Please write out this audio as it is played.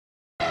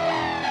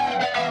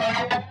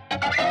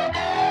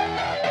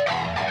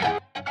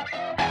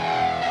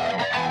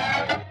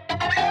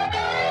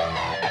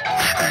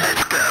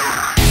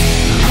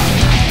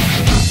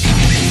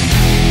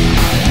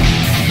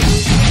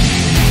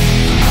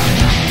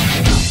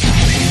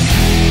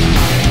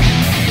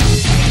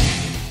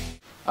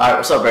Alright,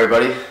 what's up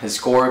everybody? This is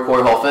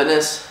Corey Hall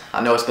Fitness.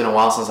 I know it's been a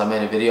while since I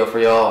made a video for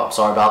y'all. I'm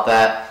sorry about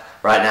that.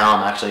 Right now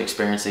I'm actually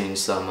experiencing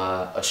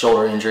a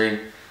shoulder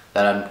injury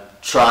that I'm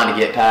trying to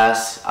get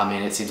past. I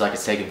mean, it seems like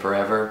it's taking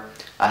forever.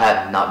 I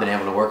had not been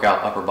able to work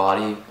out upper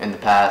body in the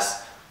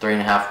past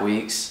 3.5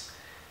 weeks,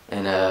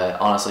 and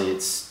honestly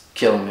it's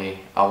killing me.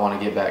 I want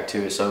to get back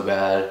to it so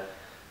bad.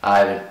 I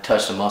haven't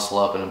touched a muscle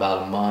up in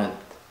about a month,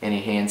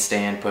 any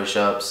handstand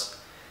push-ups,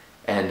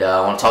 and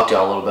I want to talk to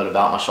y'all a little bit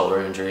about my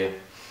shoulder injury.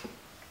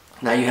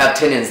 Now you have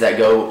tendons that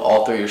go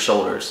all through your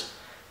shoulders,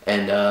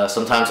 and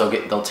sometimes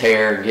they'll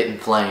tear and get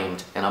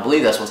inflamed, and I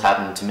believe that's what's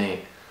happening to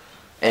me.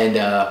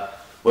 And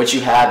what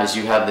you have is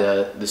the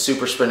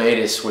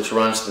supraspinatus, which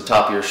runs to the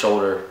top of your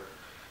shoulder,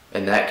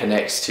 and that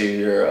connects to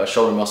your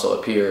shoulder muscle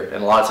up here,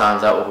 and a lot of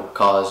times that will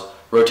cause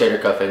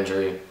rotator cuff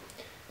injury,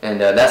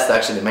 and that's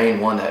actually the main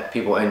one that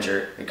people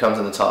injure. It comes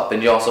in the top.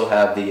 Then you also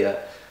have the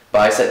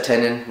bicep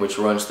tendon, which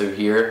runs through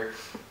here.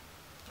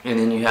 And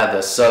then you have the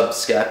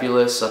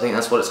subscapularis, I think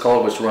that's what it's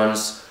called, which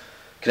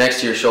connects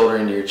to your shoulder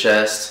into your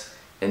chest.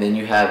 And then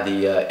you have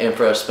the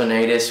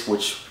infraspinatus,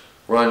 which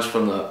runs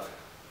from the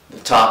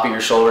top of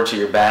your shoulder to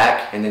your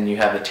back. And then you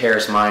have the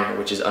teres minor,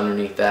 which is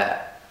underneath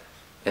that.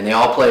 And they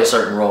all play a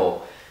certain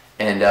role.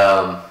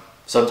 And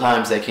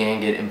sometimes they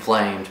can get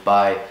inflamed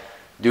by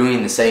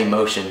doing the same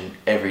motion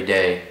every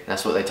day.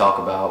 That's what they talk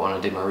about when I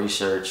did my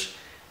research.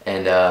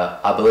 And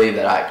I believe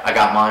that I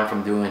got mine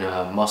from doing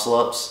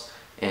muscle-ups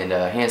and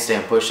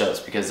handstand push-ups,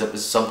 because it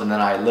was something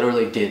that I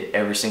literally did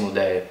every single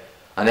day.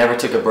 I never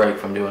took a break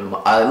from doing them.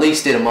 I at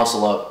least did a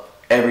muscle-up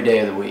every day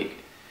of the week,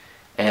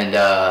 and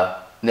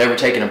never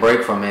taking a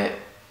break from it,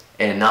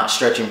 and not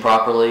stretching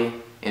properly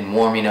and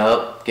warming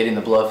up, getting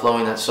the blood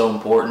flowing. That's so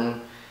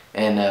important,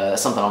 and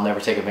that's something I'll never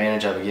take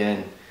advantage of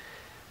again.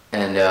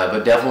 And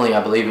but definitely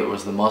I believe it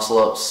was the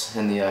muscle-ups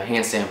and the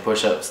handstand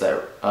push-ups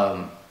that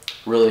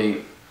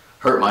really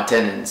hurt my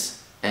tendons.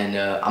 And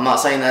I'm not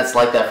saying that's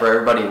like that for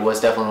everybody. It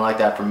was definitely like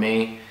that for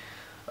me.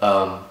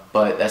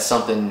 But that's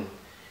something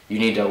you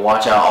need to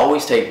watch out.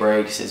 Always take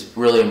breaks. It's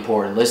really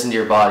important. Listen to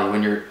your body.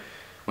 When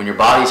your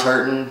body's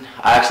hurting,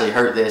 I actually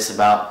heard this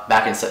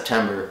back in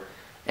September,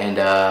 and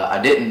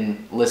I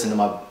didn't listen to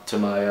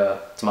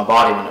my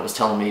body when it was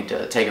telling me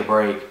to take a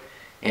break,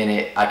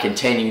 and I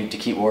continued to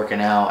keep working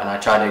out, and I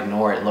tried to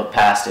ignore it and look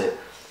past it,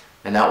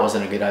 and that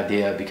wasn't a good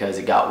idea because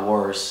it got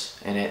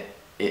worse, and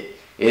it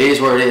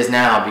is where it is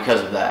now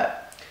because of that.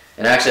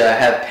 And actually I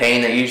have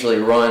pain that usually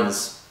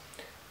runs,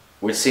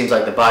 which seems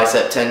like the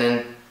bicep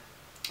tendon,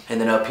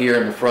 and then up here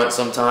in the front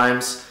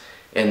sometimes,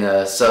 in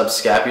the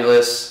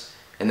subscapularis,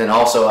 and then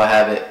also I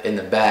have it in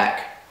the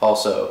back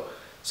also.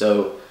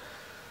 So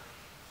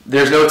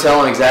there's no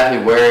telling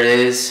exactly where it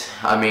is.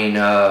 I mean,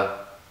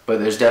 but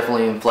there's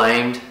definitely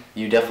inflamed.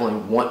 You definitely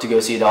want to go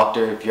see a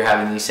doctor if you're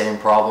having these same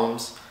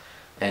problems.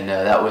 And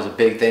that was a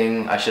big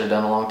thing I should have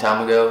done a long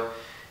time ago.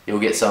 You'll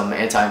get some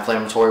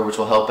anti-inflammatory, which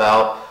will help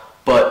out.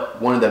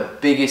 But one of the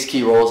biggest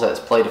key roles that's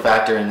played a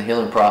factor in the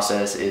healing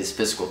process is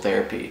physical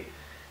therapy.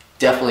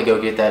 Definitely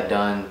go get that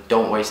done.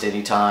 Don't waste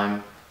any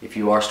time. If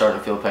you are starting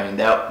to feel pain,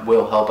 that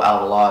will help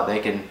out a lot. They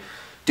can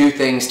do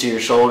things to your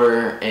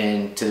shoulder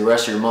and to the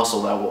rest of your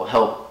muscle that will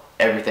help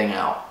everything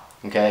out.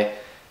 Okay?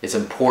 It's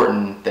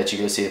important that you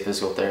go see a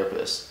physical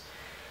therapist.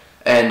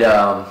 And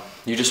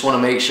you just want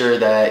to make sure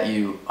that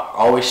you are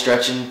always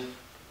stretching.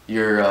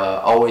 You're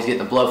always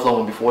getting the blood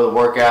flowing before the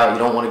workout. You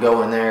don't want to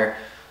go in there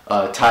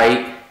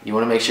tight. You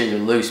want to make sure you're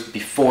loose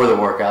before the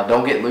workout.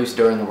 Don't get loose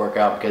during the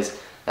workout,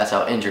 because that's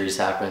how injuries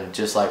happen,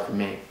 just like for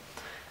me.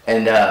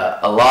 And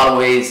a lot of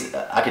ways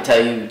I could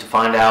tell you to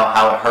find out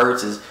how it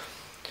hurts is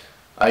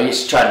I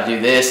used to try to do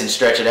this and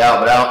stretch it out,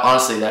 but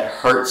honestly that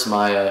hurts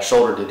my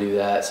shoulder to do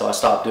that, so I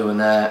stopped doing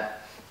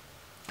that.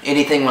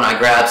 Anything when I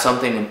grab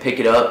something and pick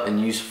it up and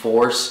use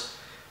force,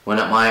 when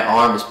my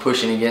arm is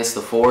pushing against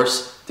the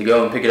force to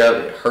go and pick it up,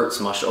 it hurts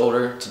my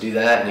shoulder to do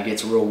that, and it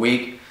gets real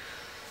weak.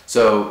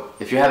 So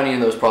if you're having any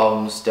of those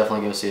problems,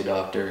 definitely go see a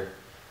doctor,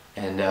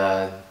 and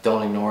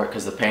don't ignore it,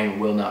 because the pain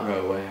will not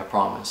go away, I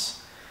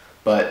promise.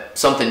 But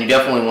something you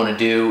definitely want to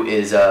do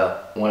is,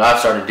 what I've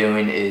started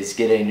doing is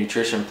get a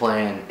nutrition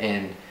plan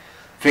and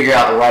figure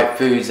out the right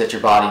foods that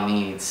your body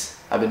needs.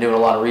 I've been doing a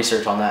lot of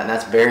research on that, and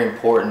that's very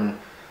important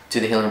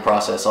to the healing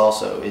process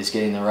also, is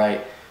getting the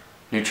right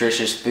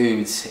nutritious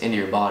foods into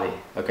your body,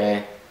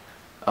 okay?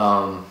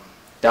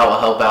 That will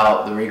help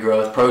out the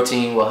regrowth.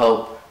 Protein will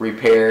help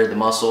repair the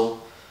muscle.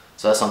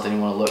 So that's something you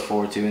want to look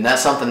forward to. And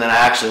that's something that I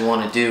actually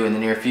want to do in the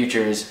near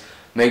future, is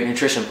make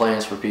nutrition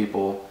plans for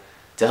people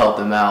to help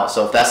them out.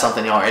 So if that's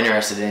something y'all are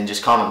interested in,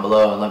 just comment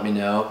below and let me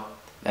know.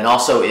 And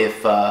also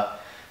if y'all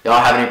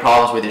have any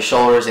problems with your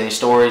shoulders, any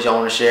stories y'all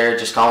want to share,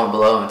 just comment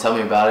below and tell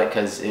me about it,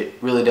 because it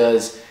really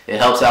does, it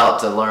helps out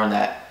to learn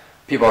that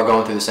people are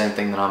going through the same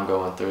thing that I'm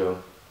going through.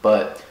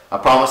 But I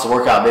promise the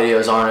workout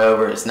videos aren't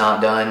over. It's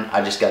not done.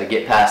 I just got to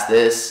get past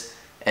this,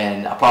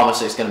 and I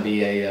promise it's going to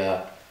be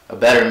a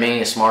better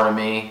me, a smarter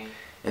me.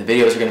 The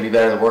videos are going to be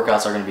better, the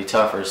workouts are going to be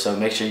tougher, so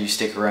make sure you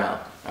stick around.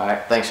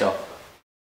 Alright, thanks y'all.